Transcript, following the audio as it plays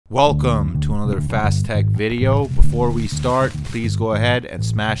Welcome to another Fast Tech video. Before we start, please go ahead and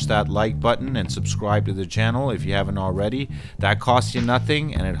smash that like button and subscribe to the channel if you haven't already. That costs you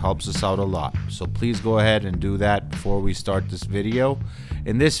nothing and it helps us out a lot. So please go ahead and do that before we start this video.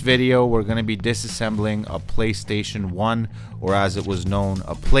 In this video, we're going to be disassembling a PlayStation 1, or as it was known,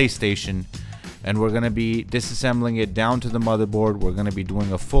 a PlayStation. And we're going to be disassembling it down to the motherboard. We're going to be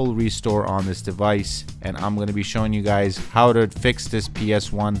doing a full restore on this device, and I'm going to be showing you guys how to fix this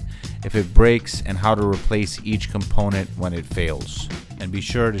PS1 if it breaks and how to replace each component when it fails. And be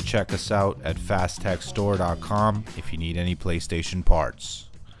sure to check us out at fasttechstore.com if you need any PlayStation parts.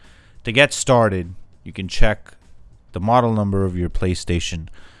 To get started, you can check the model number of your PlayStation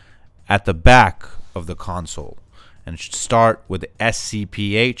at the back of the console and start with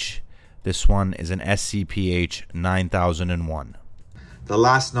SCPH. This one is an SCPH 9001. The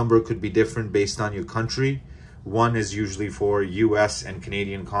last number could be different based on your country. One is usually for US and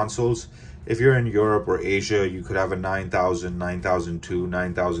Canadian consoles. If you're in Europe or Asia, you could have a 9000, 9002,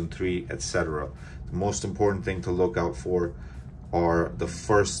 9003, etc. The most important thing to look out for are the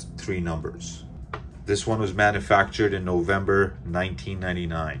first three numbers. This one was manufactured in November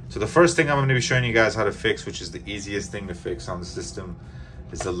 1999. So the first thing I'm going to be showing you guys how to fix, which is the easiest thing to fix on the system,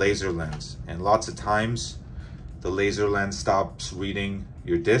 is the laser lens. And lots of times the laser lens stops reading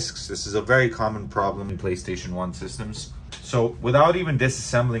your discs. This is a very common problem in PlayStation 1 systems. So without even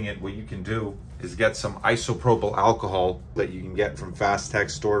disassembling it, what you can do is get some isopropyl alcohol that you can get from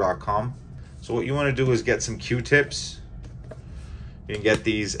fasttechstore.com. So what you want to do is get some Q-tips. You can get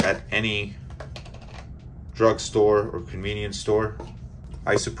these at any drugstore or convenience store.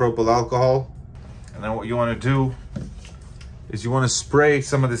 Isopropyl alcohol. And then what you want to do is you want to spray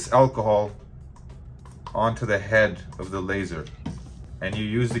some of this alcohol onto the head of the laser. And you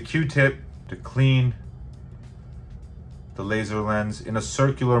use the Q-tip to clean the laser lens in a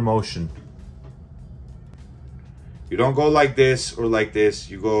circular motion. You don't go like this or like this,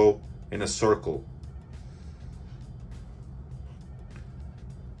 you go in a circle.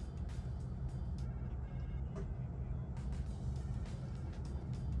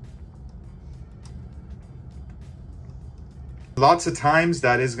 Lots of times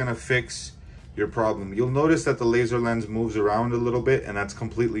that is going to fix your problem. You'll notice that the laser lens moves around a little bit, and that's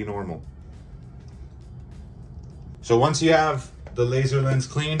completely normal. So once you have the laser lens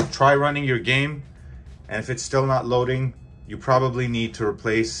clean, try running your game, and if it's still not loading, you probably need to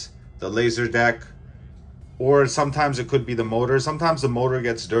replace the laser deck, or sometimes it could be the motor. Sometimes the motor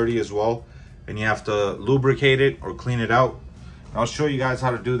gets dirty as well, and you have to lubricate it or clean it out. I'll show you guys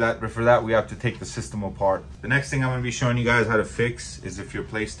how to do that, but for that we have to take the system apart. The next thing I'm going to be showing you guys how to fix is if your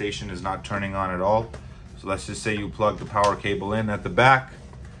PlayStation is not turning on at all. So let's just say you plug the power cable in at the back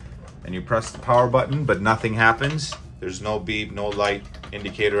and you press the power button, but nothing happens. There's no beep, no light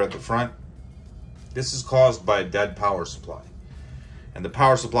indicator at the front. This is caused by a dead power supply. And the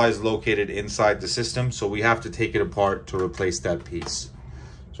power supply is located inside the system, so we have to take it apart to replace that piece.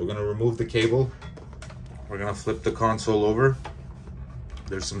 So we're going to remove the cable. We're going to flip the console over.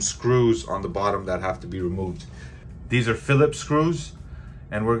 There's some screws on the bottom that have to be removed. These are Phillips screws,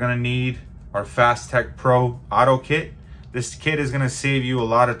 and we're gonna need our FastTech Pro Auto Kit. This kit is gonna save you a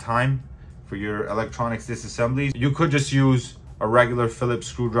lot of time for your electronics disassemblies. You could just use a regular Phillips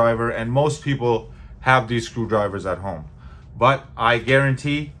screwdriver, and most people have these screwdrivers at home. But I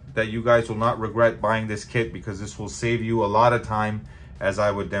guarantee that you guys will not regret buying this kit, because this will save you a lot of time, as I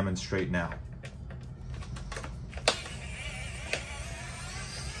would demonstrate now.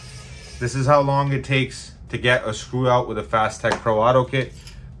 This is how long it takes to get a screw out with a FastTech Pro Auto Kit.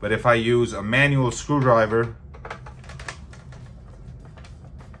 But if I use a manual screwdriver,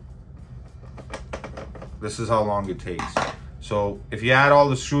 this is how long it takes. So if you add all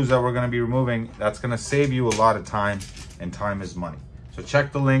the screws that we're going to be removing, that's going to save you a lot of time, and time is money. So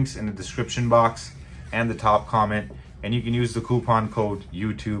check the links in the description box and the top comment, and you can use the coupon code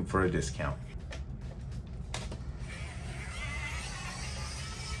YouTube for a discount.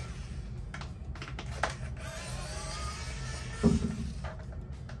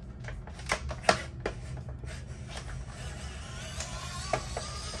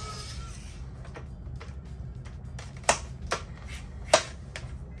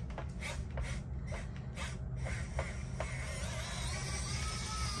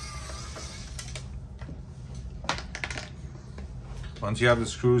 Once you have the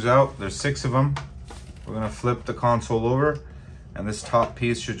screws out, there's 6 of them. We're gonna flip the console over, and this top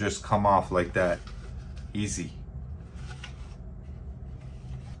piece should just come off like that. Easy.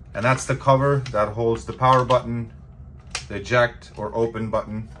 And that's the cover that holds the power button, the eject or open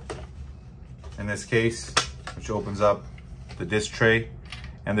button in this case, which opens up the disc tray,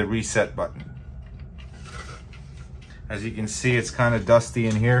 and the reset button. As you can see, it's kind of dusty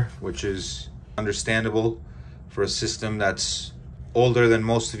in here, which is understandable for a system that's older than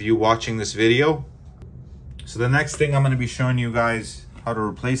most of you watching this video. So the next thing I'm going to be showing you guys how to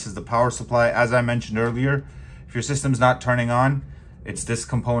replace is the power supply. As I mentioned earlier, if your system's not turning on, it's this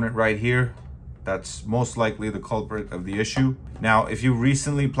component right here that's most likely the culprit of the issue. Now, if you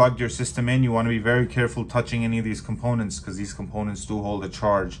recently plugged your system in, you want to be very careful touching any of these components, because these components do hold a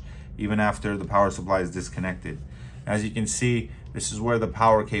charge even after the power supply is disconnected. As you can see, this is where the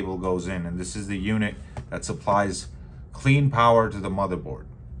power cable goes in, and this is the unit that supplies clean power to the motherboard.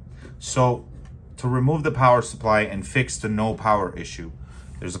 So to remove the power supply and fix the no power issue,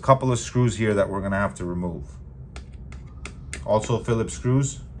 there's a couple of screws here that we're going to have to remove. Also Phillips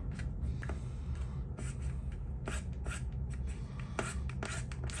screws.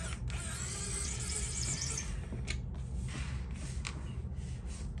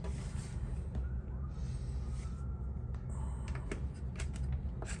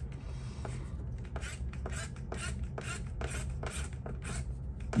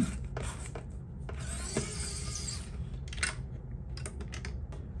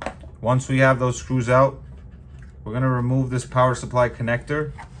 Once we have those screws out, we're going to remove this power supply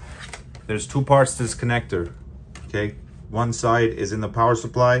connector. There's two parts to this connector, okay? One side is in the power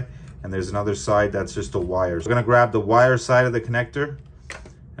supply, and there's another side that's just a wire. So we're going to grab the wire side of the connector,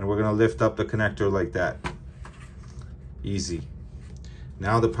 and we're going to lift up the connector like that. Easy.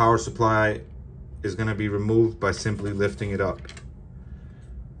 Now the power supply is going to be removed by simply lifting it up.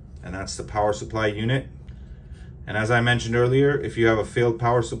 And that's the power supply unit. And as I mentioned earlier, if you have a failed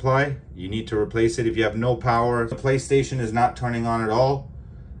power supply, you need to replace it. If you have no power, the PlayStation is not turning on at all,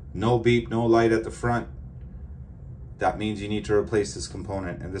 no beep, no light at the front, that means you need to replace this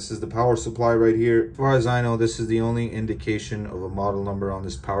component. And this is the power supply right here. As far as I know, this is the only indication of a model number on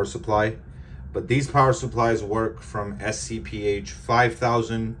this power supply. But these power supplies work from SCPH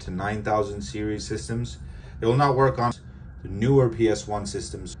 5000 to 9000 series systems. They will not work on the newer PS1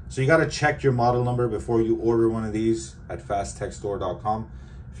 systems. So you got to check your model number before you order one of these at fasttechstore.com.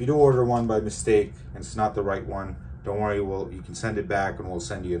 If you do order one by mistake and it's not the right one, don't worry, you can send it back and we'll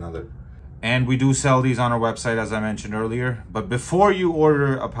send you another. And we do sell these on our website, as I mentioned earlier. But before you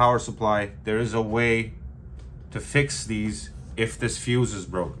order a power supply, there is a way to fix these if this fuse is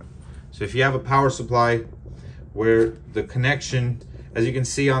broken. So if you have a power supply where the connection, as you can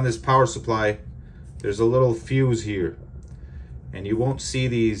see on this power supply, there's a little fuse here. And you won't see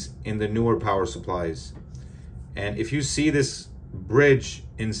these in the newer power supplies. And if you see this bridge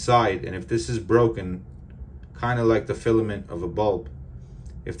inside, and if this is broken, kind of like the filament of a bulb,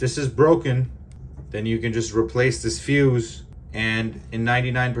 if this is broken, then you can just replace this fuse, and in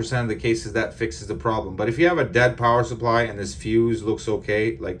 99% of the cases that fixes the problem. But if you have a dead power supply and this fuse looks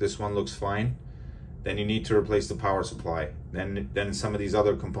okay, like this one looks fine, then you need to replace the power supply. Then some of these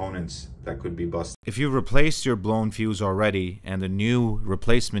other components that could be busted. If you've replaced your blown fuse already and the new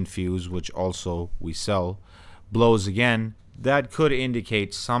replacement fuse, which also we sell, blows again, that could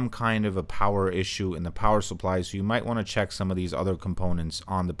indicate some kind of a power issue in the power supply, so you might want to check some of these other components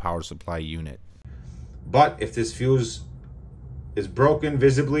on the power supply unit. But if this fuse is broken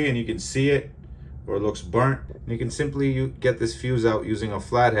visibly and you can see it, or it looks burnt, you can simply get this fuse out using a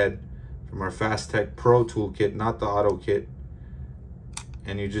flathead from our FastTech Pro toolkit, not the auto kit.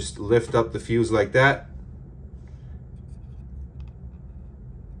 And you just lift up the fuse like that.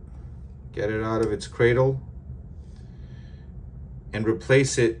 Get it out of its cradle and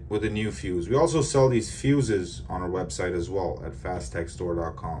replace it with a new fuse. We also sell these fuses on our website as well at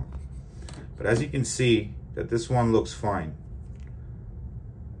fasttechstore.com. But as you can see, that this one looks fine.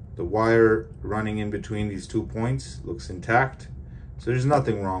 The wire running in between these 2 points looks intact. So there's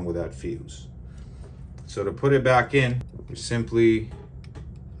nothing wrong with that fuse. So to put it back in, you simply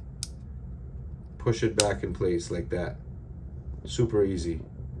push it back in place like that. Super easy.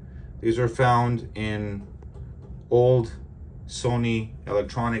 These are found in old Sony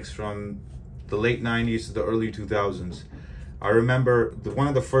electronics from the late 90s to the early 2000s. I remember one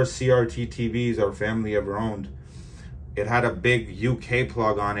of the first CRT TVs our family ever owned, it had a big UK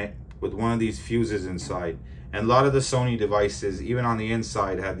plug on it with one of these fuses inside. And a lot of the Sony devices, even on the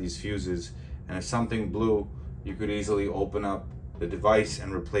inside, had these fuses. And if something blew, you could easily open up the device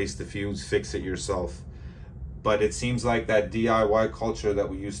and replace the fuse, fix it yourself. But it seems like that DIY culture that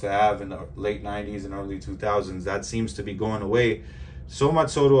we used to have in the late 90s and early 2000s, that seems to be going away. So much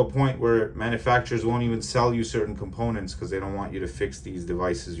so to a point where manufacturers won't even sell you certain components because they don't want you to fix these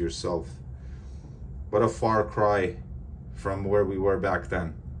devices yourself. What a far cry from where we were back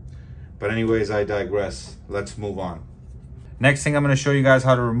then. But anyways, I digress. Let's move on. Next thing I'm going to show you guys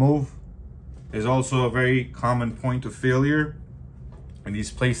how to remove is also a very common point of failure in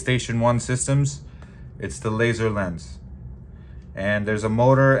these PlayStation 1 systems. It's the laser lens. And there's a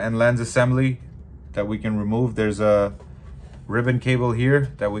motor and lens assembly that we can remove. There's a ribbon cable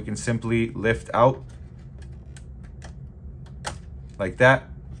here that we can simply lift out like that.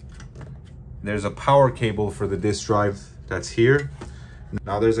 There's a power cable for the disk drive that's here.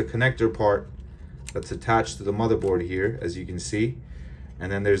 Now there's a connector part that's attached to the motherboard here, as you can see.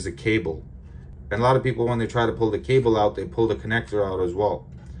 And then there's the cable. And a lot of people, when they try to pull the cable out, they pull the connector out as well.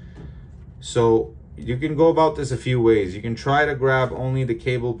 So you can go about this a few ways. You can try to grab only the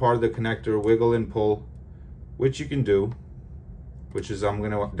cable part of the connector, wiggle and pull, which you can do, which is I'm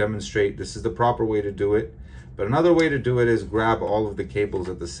going to demonstrate. This is the proper way to do it. But another way to do it is grab all of the cables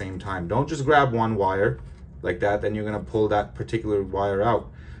at the same time. Don't just grab one wire like that, then you're going to pull that particular wire out.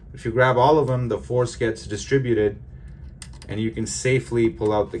 If you grab all of them, the force gets distributed and you can safely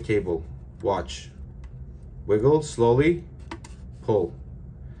pull out the cable. Watch. Wiggle, slowly, pull.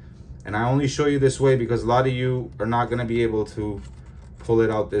 And I only show you this way because a lot of you are not going to be able to pull it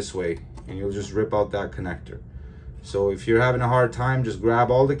out this way, and you'll just rip out that connector. So if you're having a hard time, just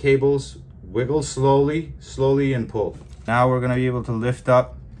grab all the cables, wiggle slowly, slowly, and pull. Now we're going to be able to lift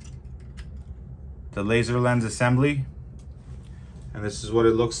up the laser lens assembly. And this is what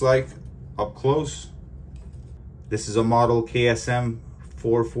it looks like up close. This is a model KSM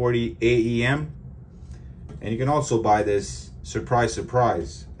 440 AEM. And you can also buy this, surprise,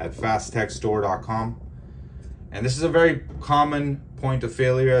 surprise, at fasttechstore.com. And this is a very common point of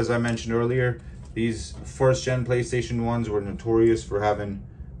failure, as I mentioned earlier. These first-gen PlayStation 1s were notorious for having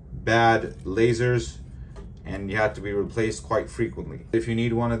bad lasers, and you had to be replaced quite frequently. If you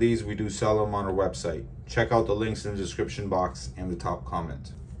need one of these, we do sell them on our website. Check out the links in the description box and the top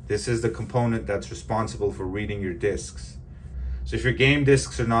comment. This is the component that's responsible for reading your discs. So if your game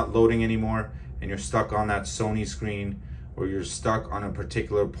discs are not loading anymore and you're stuck on that Sony screen, or you're stuck on a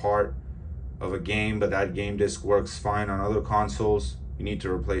particular part of a game but that game disc works fine on other consoles, you need to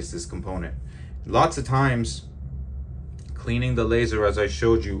replace this component. Lots of times cleaning the laser, as I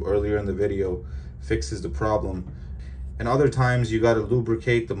showed you earlier in the video, fixes the problem. And other times you got to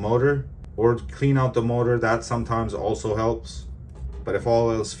lubricate the motor or clean out the motor. That sometimes also helps. But if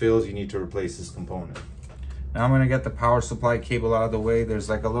all else fails, you need to replace this component. Now I'm going to get the power supply cable out of the way. There's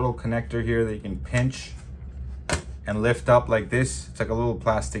like a little connector here that you can pinch and lift up like this. It's like a little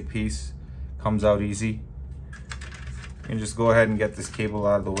plastic piece. Comes out easy. You can just go ahead and get this cable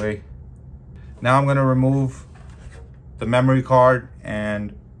out of the way. Now I'm going to remove the memory card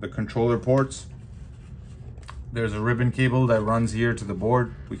and the controller ports. There's a ribbon cable that runs here to the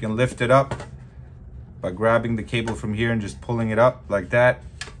board. We can lift it up by grabbing the cable from here and just pulling it up like that.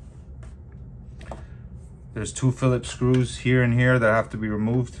 There's 2 Phillips screws here and here that have to be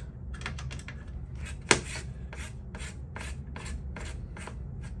removed.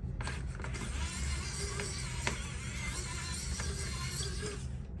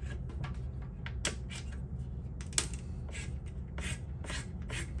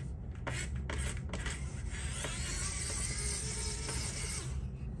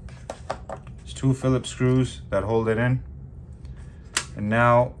 There's 2 Phillips screws that hold it in. And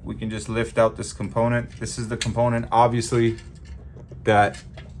now we can just lift out this component. This is the component, obviously, that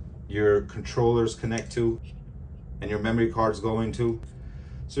your controllers connect to and your memory cards go into.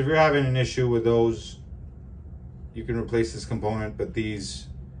 So if you're having an issue with those, you can replace this component, but these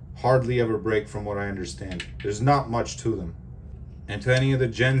hardly ever break from what I understand. There's not much to them. And to any of the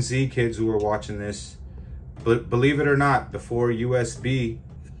Gen Z kids who are watching this, but believe it or not, before USB,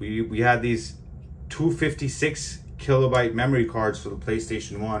 we had these 256 kilobyte memory cards for the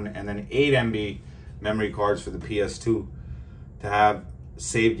PlayStation 1 and then 8 MB memory cards for the PS2 to have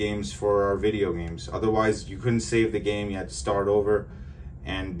save games for our video games. Otherwise, you couldn't save the game, you had to start over.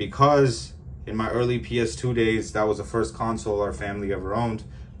 And because in my early PS2 days, that was the first console our family ever owned,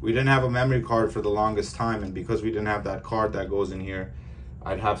 we didn't have a memory card for the longest time, and because we didn't have that card that goes in here,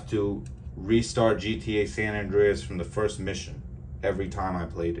 I'd have to restart GTA San Andreas from the first mission every time I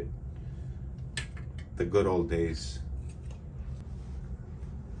played it. The good old days.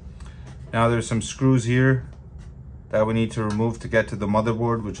 Now there's some screws here that we need to remove to get to the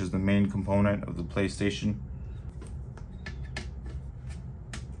motherboard, which is the main component of the PlayStation.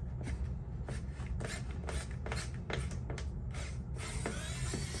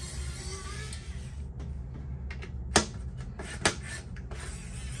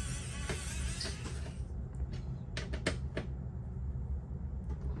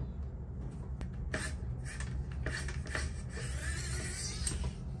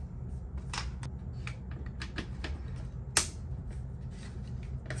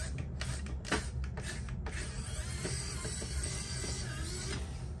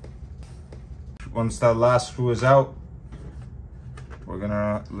 once that last screw is out, we're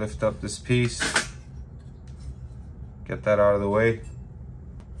gonna lift up this piece, get that out of the way.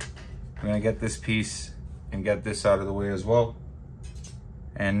 We're gonna get this piece and get this out of the way as well.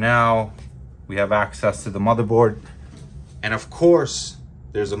 And now we have access to the motherboard. And of course,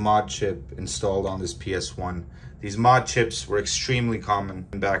 there's a mod chip installed on this PS1. These mod chips were extremely common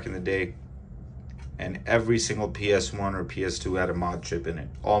back in the day. And every single PS1 or PS2 had a mod chip in it.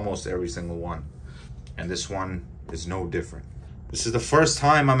 Almost every single one. And this one is no different. This is the first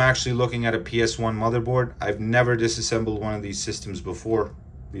time I'm actually looking at a PS1 motherboard. I've never disassembled one of these systems before.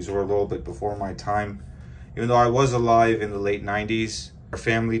 These were a little bit before my time. Even though I was alive in the late 90s, our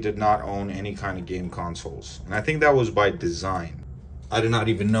family did not own any kind of game consoles. And I think that was by design. I did not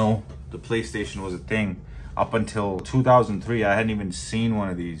even know the PlayStation was a thing. Up until 2003, I hadn't even seen one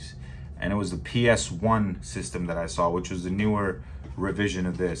of these. And it was the PS1 system that I saw, which was the newer revision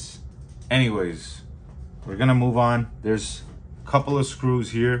of this. Anyways, we're gonna move on. There's a couple of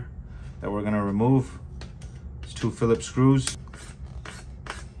screws here that we're gonna remove. It's 2 Phillips screws.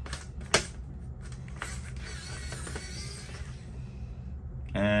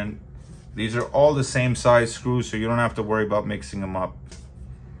 And these are all the same size screws, so you don't have to worry about mixing them up.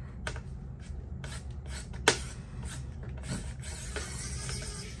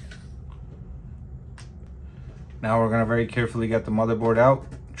 Now we're gonna very carefully get the motherboard out.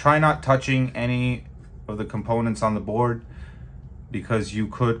 Try not touching any of the components on the board because you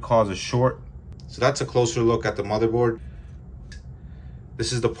could cause a short. So that's a closer look at the motherboard.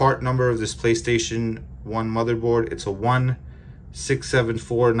 This is the part number of this PlayStation 1 motherboard. It's a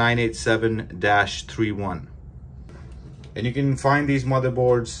 1674987-31. And you can find these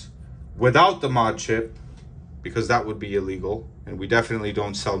motherboards without the mod chip because that would be illegal. And we definitely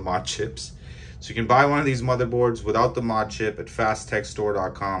don't sell mod chips. So you can buy one of these motherboards without the mod chip at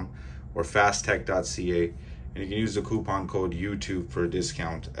fasttechstore.com or fasttech.ca. And you can use the coupon code YouTube for a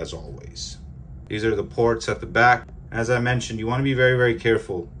discount as always. These are the ports at the back. As I mentioned, you want to be very, very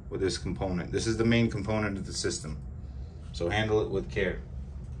careful with this component. This is the main component of the system. So handle it with care.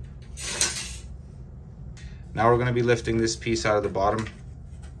 Now we're going to be lifting this piece out of the bottom.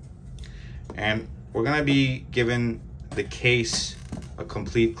 And we're going to be giving the case a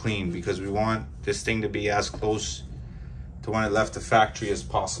complete clean because we want this thing to be as close to when it left the factory as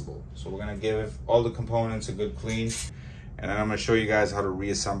possible. So we're going to give all the components a good clean, and then I'm going to show you guys how to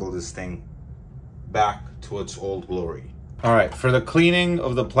reassemble this thing back to its old glory. All right, for the cleaning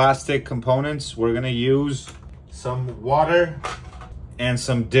of the plastic components, we're going to use some water and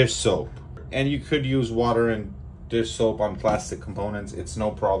some dish soap. And you could use water and dish soap on plastic components. It's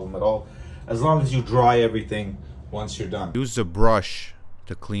no problem at all, as long as you dry everything once you're done. Use a brush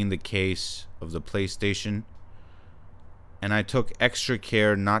to clean the case of the PlayStation, and I took extra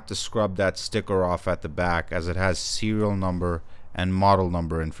care not to scrub that sticker off at the back as it has serial number and model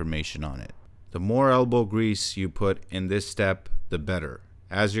number information on it. The more elbow grease you put in this step, the better.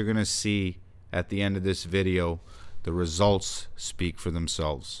 As you're gonna see at the end of this video, the results speak for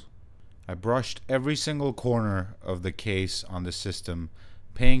themselves. I brushed every single corner of the case on the system,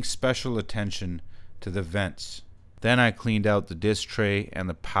 paying special attention to the vents. Then I cleaned out the disc tray and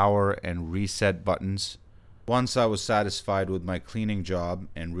the power and reset buttons. Once I was satisfied with my cleaning job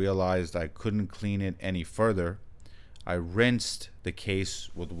and realized I couldn't clean it any further, I rinsed the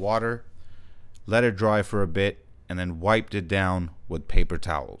case with water, let it dry for a bit, and then wiped it down with paper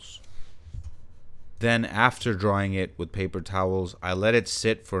towels. Then after drying it with paper towels, I let it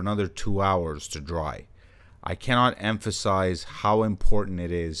sit for another 2 hours to dry. I cannot emphasize how important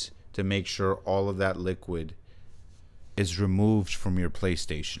it is to make sure all of that liquid is removed from your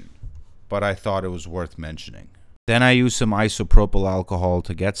PlayStation, but I thought it was worth mentioning. Then I used some isopropyl alcohol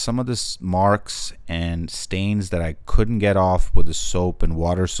to get some of the marks and stains that I couldn't get off with the soap and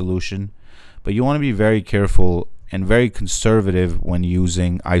water solution. But you want to be very careful and very conservative when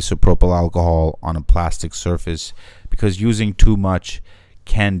using isopropyl alcohol on a plastic surface, because using too much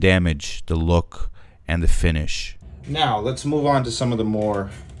can damage the look and the finish. Now let's move on to some of the more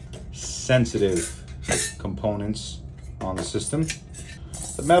sensitive components on the system.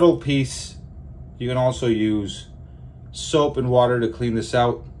 The metal piece, you can also use soap and water to clean this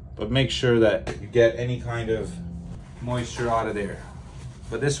out, but make sure that you get any kind of moisture out of there.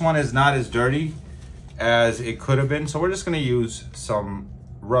 But this one is not as dirty as it could have been, so we're just going to use some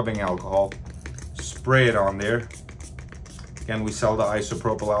rubbing alcohol, spray it on there. Again, we sell the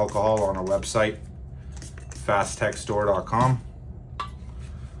isopropyl alcohol on our website, fasttechstore.com.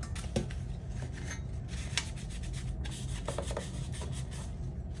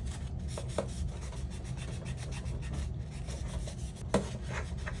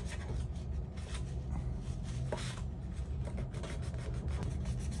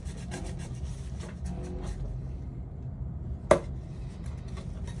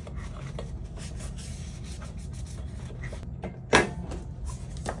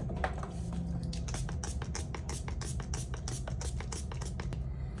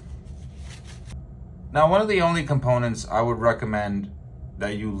 Now, one of the only components I would recommend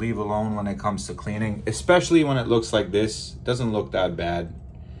that you leave alone when it comes to cleaning, especially when it looks like this, it doesn't look that bad.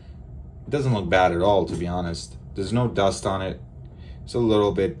 It doesn't look bad at all, to be honest. There's no dust on it. It's a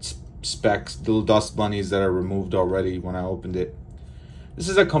little bit specks, little dust bunnies that are removed already when I opened it. This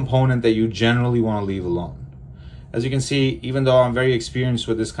is a component that you generally want to leave alone. As you can see, even though I'm very experienced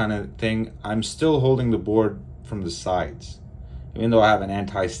with this kind of thing, I'm still holding the board from the sides, even though I have an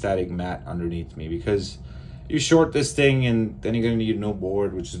anti-static mat underneath me, because you short this thing and then you're going to need a new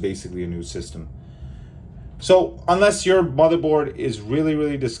board, which is basically a new system. So unless your motherboard is really,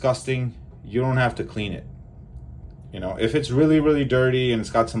 really disgusting, you don't have to clean it. You know, if it's really, really dirty and it's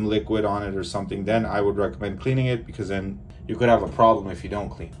got some liquid on it or something, then I would recommend cleaning it, because then you could have a problem if you don't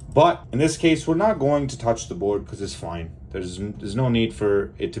clean. But in this case, we're not going to touch the board because it's fine. There's no need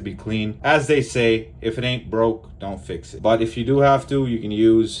for it to be clean. As they say, if it ain't broke, don't fix it. But if you do have to, you can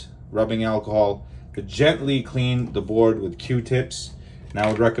use rubbing alcohol to gently clean the board with Q-tips. And I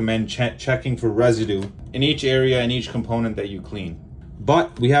would recommend checking for residue in each area and each component that you clean.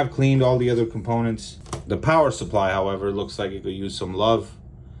 But we have cleaned all the other components. The power supply, however, looks like it could use some love.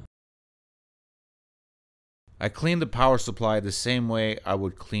 I cleaned the power supply the same way I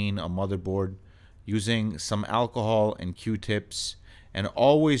would clean a motherboard, using some alcohol and Q-tips, and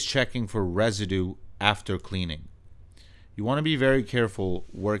always checking for residue after cleaning. You want to be very careful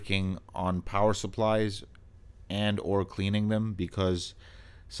working on power supplies and or cleaning them, because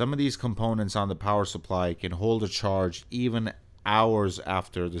some of these components on the power supply can hold a charge even hours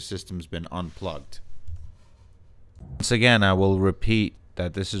after the system's been unplugged. Once again, I will repeat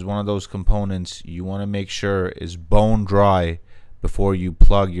that this is one of those components you want to make sure is bone dry before you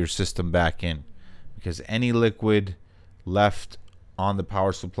plug your system back in, because any liquid left on the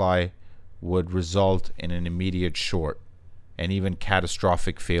power supply would result in an immediate short and even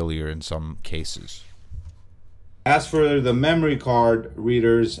catastrophic failure in some cases. As for the memory card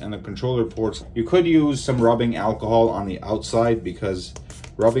readers and the controller ports, you could use some rubbing alcohol on the outside, because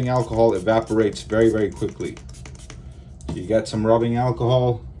rubbing alcohol evaporates very, very quickly. You get some rubbing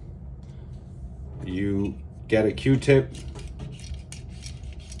alcohol, you get a Q-tip,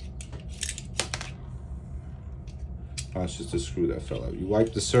 oh, it's just a screw that fell out. You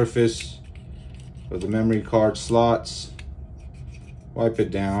wipe the surface of the memory card slots, wipe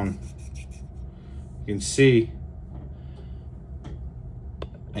it down. You can see,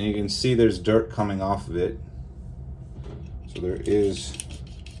 and you can see there's dirt coming off of it. So there is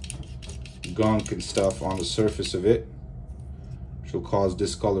gunk and stuff on the surface of it, which will cause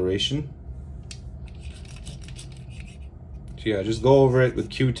discoloration. So yeah, just go over it with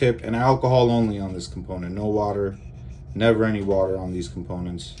Q-tip and alcohol only on this component. No water, never any water on these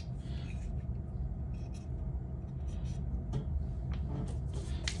components.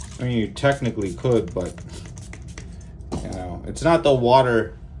 I mean, you technically could, but you know, it's not the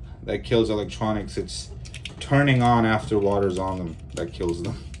water that kills electronics, it's turning on after water's on them that kills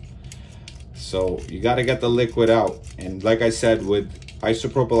them. So you got to get the liquid out, and like I said, with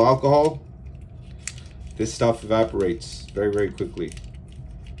isopropyl alcohol, this stuff evaporates very, very quickly,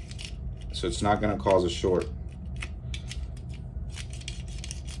 so it's not going to cause a short.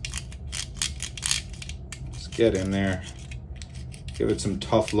 Let's get in there, give it some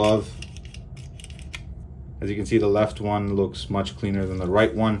tough love. As you can see, the left one looks much cleaner than the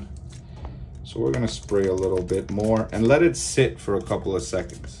right one. So we're gonna spray a little bit more and let it sit for a couple of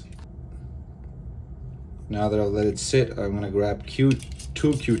seconds. Now that I've let it sit, I'm gonna grab two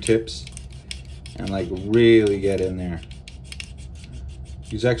Q-tips and like really get in there.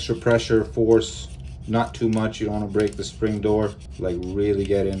 Use extra pressure, force, not too much. You don't wanna break the spring door. Like really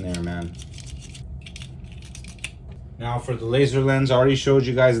get in there, man. Now for the laser lens, I already showed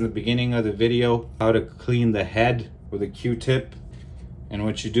you guys in the beginning of the video how to clean the head with a Q-tip. And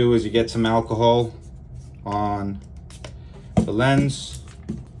what you do is you get some alcohol on the lens.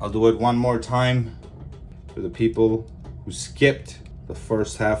 I'll do it one more time for the people who skipped the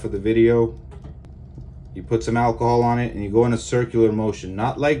first half of the video. You put some alcohol on it and you go in a circular motion.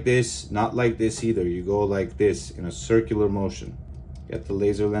 Not like this, not like this either. You go like this in a circular motion. Get the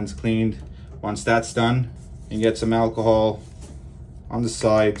laser lens cleaned. Once that's done, you get some alcohol on the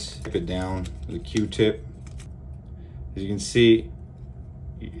sides, wipe it down with a Q-tip. As you can see,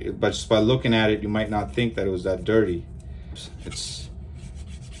 but just by looking at it, you might not think that it was that dirty. It's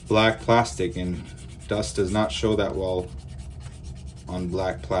black plastic, and dust does not show that well on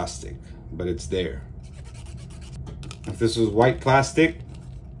black plastic, but it's there. If this was white plastic,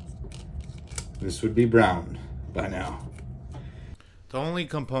 this would be brown by now. The only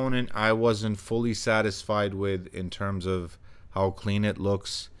component I wasn't fully satisfied with in terms of how clean it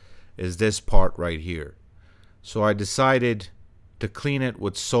looks is this part right here. So I decided to clean it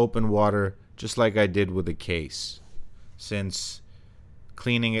with soap and water just like I did with the case, since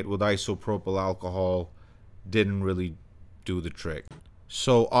cleaning it with isopropyl alcohol didn't really do the trick.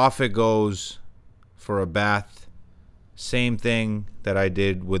 So off it goes for a bath. Same thing that I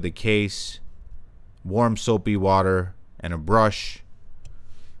did with the case. Warm soapy water and a brush,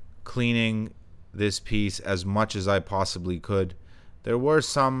 cleaning this piece as much as I possibly could. There were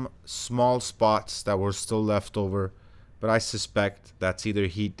some small spots that were still left over, but I suspect that's either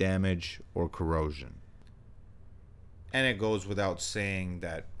heat damage or corrosion. And it goes without saying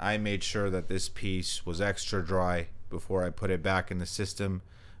that I made sure that this piece was extra dry before I put it back in the system,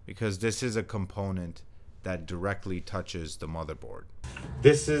 because this is a component that directly touches the motherboard.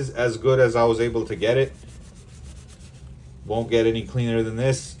 This is as good as I was able to get it. Won't get any cleaner than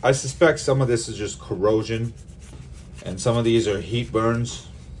this. I suspect some of this is just corrosion and some of these are heat burns,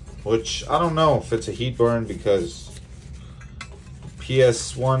 which I don't know if it's a heat burn because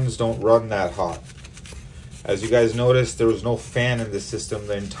PS1s don't run that hot. As you guys noticed, there was no fan in this system.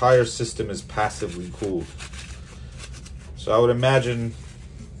 The entire system is passively cooled. So I would imagine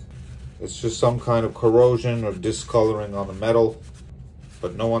it's just some kind of corrosion or discoloring on the metal,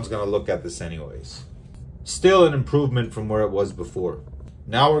 but no one's gonna look at this anyways. Still an improvement from where it was before.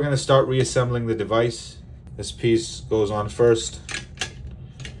 Now we're gonna start reassembling the device. This piece goes on first.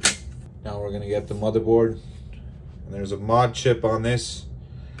 Now we're gonna get the motherboard, and there's a mod chip on this.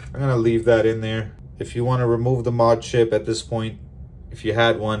 I'm gonna leave that in there. If you want to remove the mod chip at this point, if you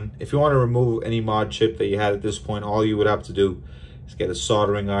had one, if you want to remove any mod chip that you had at this point, all you would have to do is get a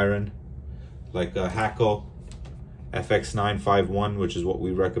soldering iron, like a Hakko FX951, which is what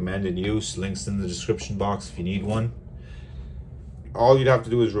we recommend and use. Links in the description box if you need one. All you'd have to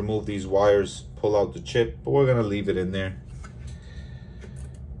do is remove these wires, pull out the chip, but we're gonna leave it in there.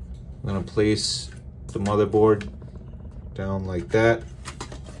 I'm gonna place the motherboard down like that.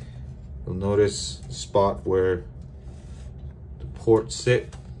 You'll notice the spot where the ports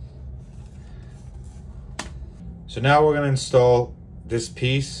sit. So now we're gonna install this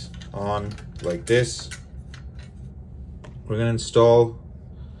piece on like this. We're gonna install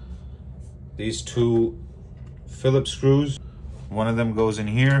these two Phillips screws. One of them goes in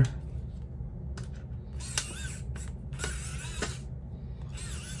here.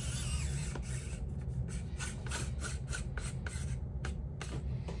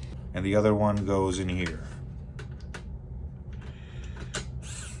 And the other one goes in here.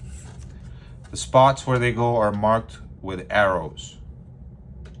 The spots where they go are marked with arrows.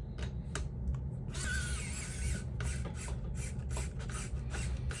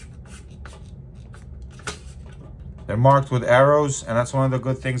 They're marked with arrows, and that's one of the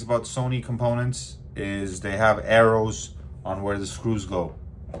good things about Sony components, is they have arrows on where the screws go,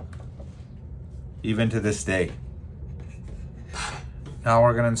 even to this day. Now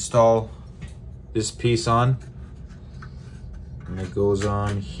we're gonna install this piece on, and it goes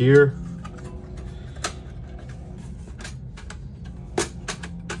on here.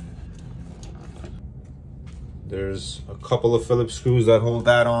 There's a couple of Phillips screws that hold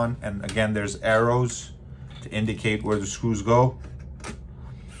that on, and again, there's arrows to indicate where the screws go.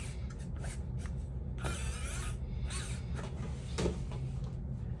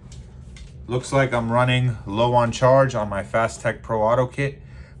 Looks like I'm running low on charge on my Fastech Pro Auto kit,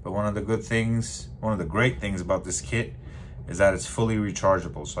 but one of the great things about this kit is that it's fully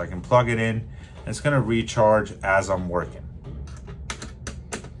rechargeable. So I can plug it in and it's gonna recharge as I'm working.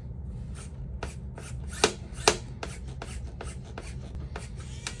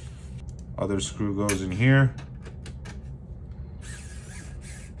 Other screw goes in here.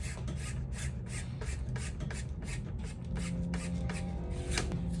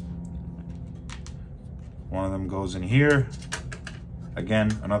 One of them goes in here.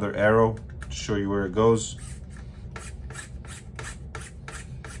 Again, another arrow to show you where it goes.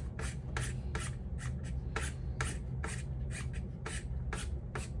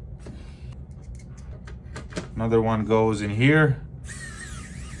 Another one goes in here.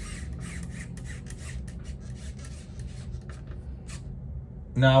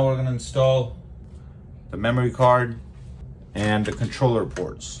 Now we're going to install the memory card and the controller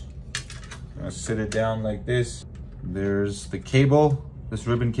ports. I'm going to sit it down like this. There's the cable, this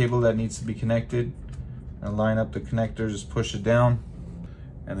ribbon cable that needs to be connected. And line up the connectors, just push it down.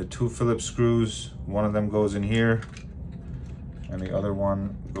 And the two Phillips screws, one of them goes in here and the other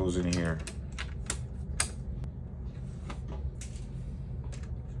one goes in here.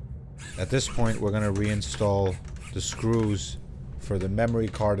 At this point, we're going to reinstall the screws for the memory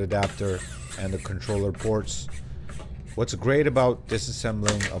card adapter and the controller ports. What's great about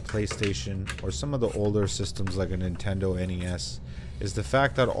disassembling a PlayStation or some of the older systems like a Nintendo NES is the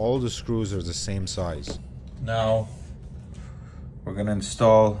fact that all the screws are the same size. Now we're going to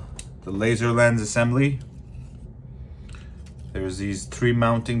install the laser lens assembly. There's these 3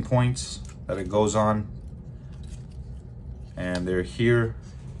 mounting points that it goes on, and they're here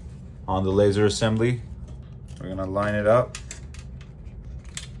on the laser assembly. We're going to line it up.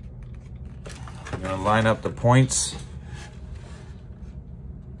 We're going to line up the points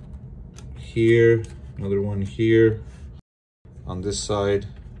here, another one here on this side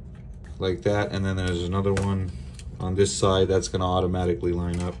like that, and then there's another one on this side that's going to automatically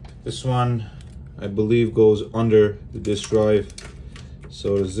line up. This one I believe goes under the disk drive,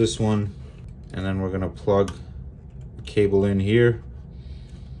 so does this one, and then we're going to plug the cable in here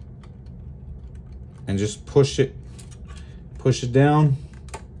and just push it down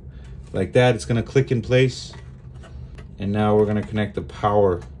like that. It's going to click in place, and now we're going to connect the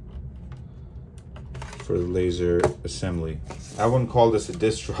power for the laser assembly. I wouldn't call this a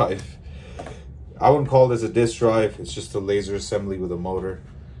disk drive. It's just a laser assembly with a motor.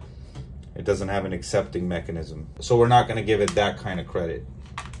 It doesn't have an accepting mechanism, so we're not going to give it that kind of credit.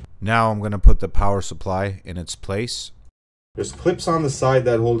 Now I'm going to put the power supply in its place. There's clips on the side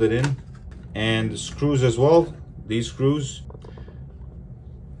that hold it in, and the screws as well. These screws,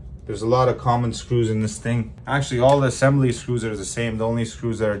 there's a lot of common screws in this thing. Actually, all the assembly screws are the same. The only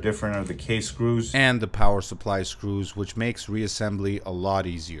screws that are different are the case screws and the power supply screws, which makes reassembly a lot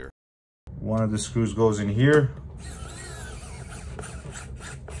easier. One of the screws goes in here,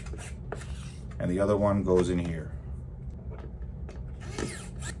 and the other one goes in here.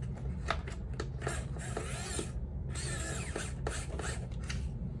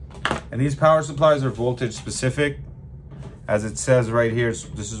 And these power supplies are voltage specific. As it says right here,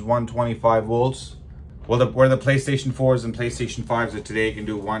 this is 125 volts. Well, where the PlayStation 4s and PlayStation 5s of today can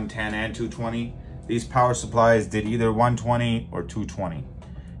do 110 and 220, these power supplies did either 120 or 220.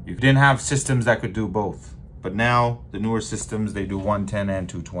 You didn't have systems that could do both, but now the newer systems, they do 110 and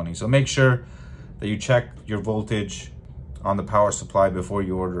 220. So make sure that you check your voltage on the power supply before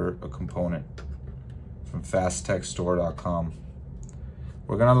you order a component from fasttechstore.com.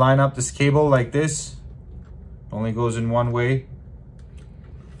 We're gonna line up this cable like this. Only goes in one way.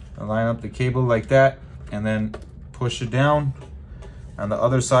 And line up the cable like that, and then push it down. And the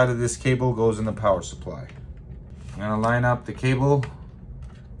other side of this cable goes in the power supply. I'm gonna line up the cable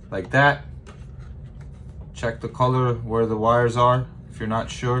like that. Check the color where the wires are if you're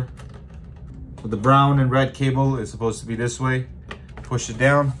not sure. The brown and red cable is supposed to be this way. Push it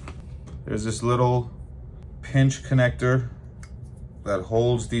down. There's this little pinch connector that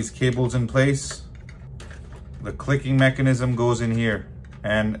holds these cables in place. The clicking mechanism goes in here,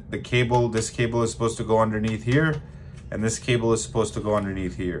 and the cable, this cable is supposed to go underneath here, and this cable is supposed to go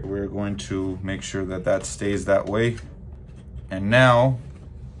underneath here. We're going to make sure that that stays that way. And now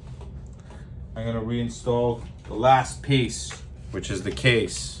I'm going to reinstall the last piece, which is the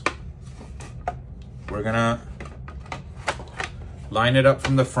case. We're going to line it up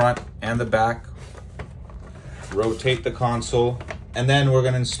from the front and the back, rotate the console, and then we're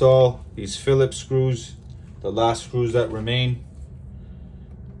going to install these Phillips screws, the last screws that remain.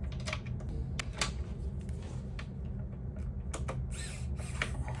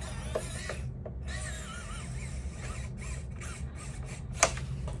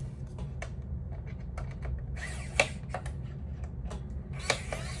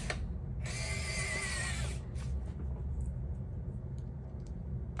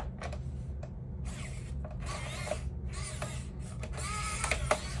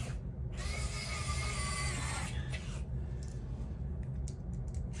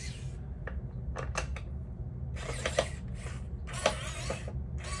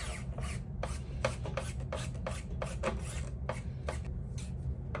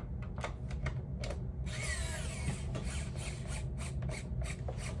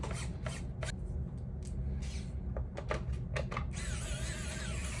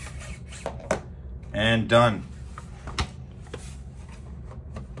 And done.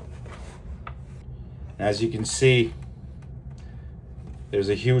 As you can see, there's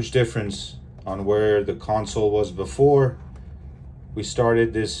a huge difference on where the console was before we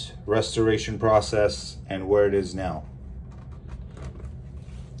started this restoration process and where it is now.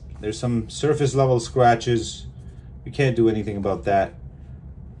 There's some surface level scratches. We can't do anything about that,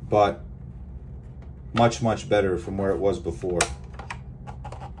 but much better from where it was before.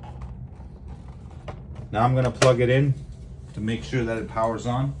 Now I'm gonna plug it in to make sure that it powers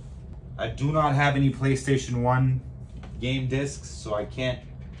on. I do not have any PlayStation 1 game discs, so I can't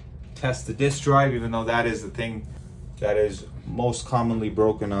test the disk drive, even though that is the thing that is most commonly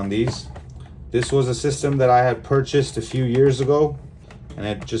broken on these. This was a system that I had purchased a few years ago, and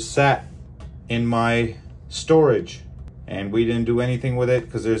it just sat in my storage, and we didn't do anything with it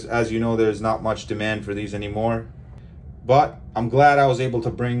because as you know, there's not much demand for these anymore. But I'm glad I was able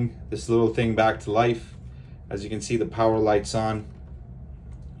to bring this little thing back to life. As you can see, the power light's on.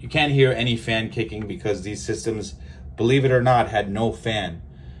 You can't hear any fan kicking because these systems, believe it or not, had no fan.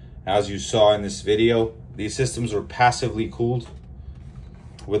 As you saw in this video, these systems were passively cooled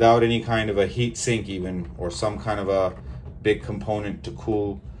without any kind of a heat sink even, or some kind of a big component to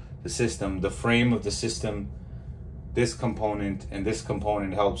cool the system. The frame of the system, this component and this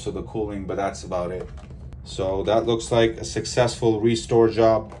component helps with the cooling, but that's about it. So that looks like a successful restore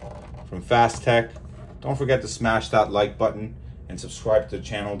job from Fast Tech. Don't forget to smash that like button and subscribe to the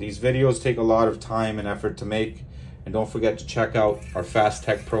channel. These videos take a lot of time and effort to make, and don't forget to check out our Fast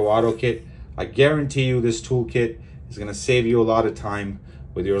Tech Pro Auto Kit. I guarantee you this toolkit is going to save you a lot of time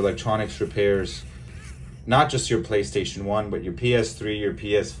with your electronics repairs. Not just your PlayStation 1, but your PS3, your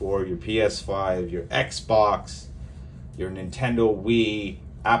PS4, your PS5, your Xbox, your Nintendo Wii,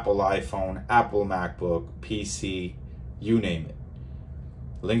 Apple iPhone, Apple MacBook, PC, you name it.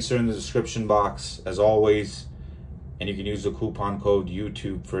 Links are in the description box as always, and you can use the coupon code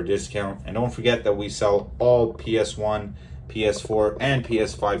YouTube for a discount. And don't forget that we sell all PS1, PS4, and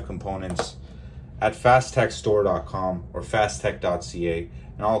PS5 components at fasttechstore.com or fasttech.ca,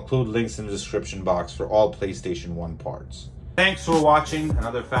 and I'll include links in the description box for all PlayStation 1 parts. Thanks for watching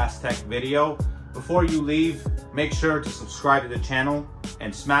another Fast Tech video. Before you leave, make sure to subscribe to the channel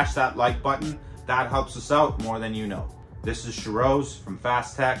and smash that like button. That helps us out more than you know. This is Shiroz from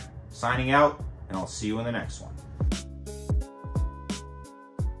Fast Tech signing out, and I'll see you in the next one.